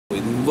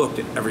We looked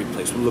at every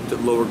place. We looked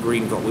at Lower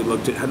Greenville. We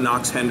looked at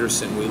Knox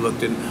Henderson. We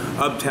looked at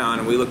Uptown,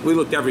 and we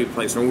looked every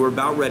place. And we were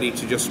about ready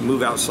to just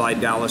move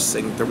outside Dallas,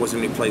 saying that there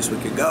wasn't any place we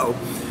could go.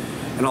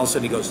 And all of a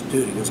sudden he goes,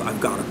 dude, he goes, I've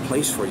got a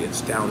place for you.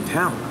 It's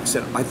downtown. I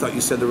said, I thought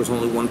you said there was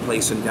only one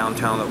place in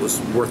downtown that was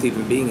worth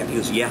even being at. He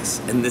goes, yes,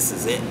 and this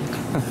is it.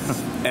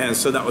 And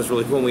so that was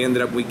really cool.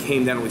 And we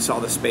came down and we saw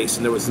the space,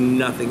 and there was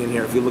nothing in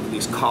here. If you look at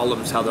these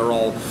columns, how they're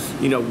all,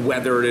 you know,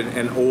 weathered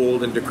and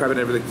old and decrepit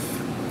and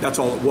everything, that's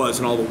all it was.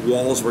 And all the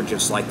walls were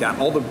just like that.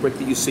 All the brick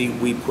that you see,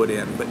 we put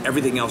in, but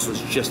everything else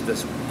was just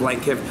this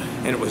blank canvas,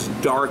 and it was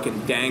dark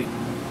and dank.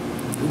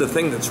 The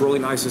thing that's really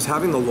nice is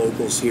having the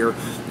locals here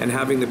and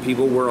having the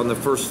people. We're on the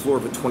first floor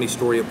of a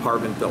 20-story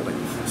apartment building.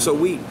 So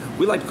we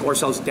like to call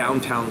ourselves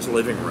downtown's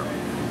living room,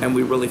 and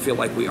we really feel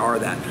like we are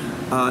that.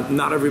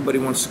 Not everybody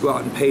wants to go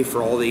out and pay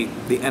for all the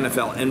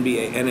NFL,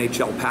 NBA,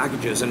 NHL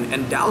packages,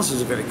 and Dallas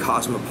is a very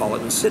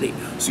cosmopolitan city.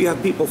 So you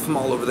have people from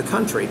all over the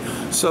country.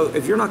 So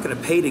if you're not going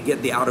to pay to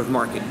get the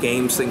out-of-market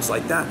games, things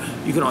like that,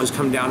 you can always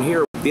come down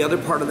here. The other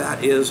part of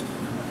that is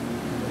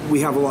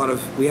we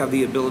have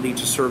the ability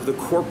to serve the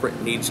corporate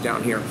needs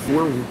down here.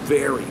 We're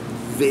very,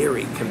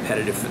 very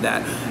competitive for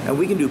that, and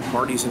we can do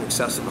parties in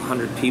excess of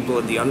 100 people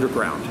in the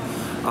underground,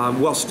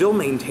 while still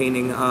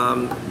maintaining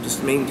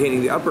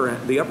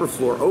the upper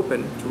floor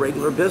open to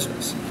regular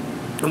business.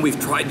 And we've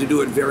tried to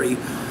do it very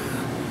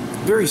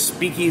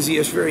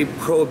speakeasy-ish, very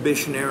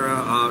prohibition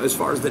era as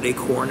far as the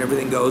decor and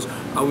everything goes.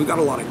 We've got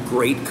a lot of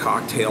great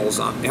cocktails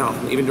on.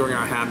 Even during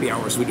our happy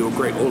hours, we do a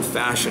great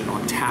old-fashioned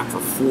on tap for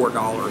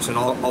 $4, and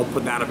I'll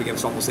put that up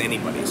against almost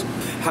anybody's.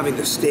 Having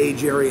the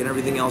stage area and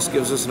everything else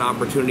gives us an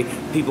opportunity.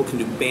 People can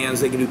do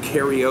bands, they can do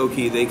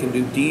karaoke, they can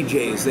do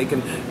DJs, they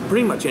can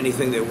pretty much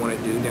anything they want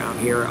to do down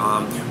here.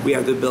 We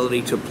have the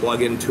ability to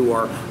plug into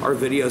our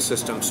video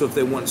system, so if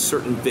they want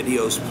certain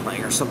videos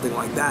playing or something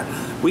like that,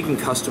 we can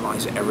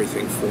customize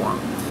everything for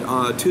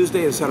them.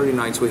 Tuesday and Saturday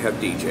nights we have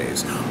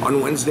DJs.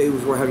 On Wednesday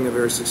we're having a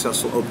very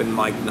successful open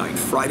mic night.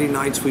 Friday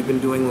nights we've been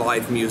doing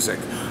live music.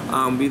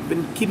 We've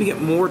been keeping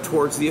it more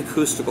towards the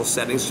acoustical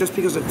settings just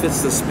because it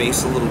fits the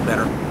space a little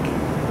better.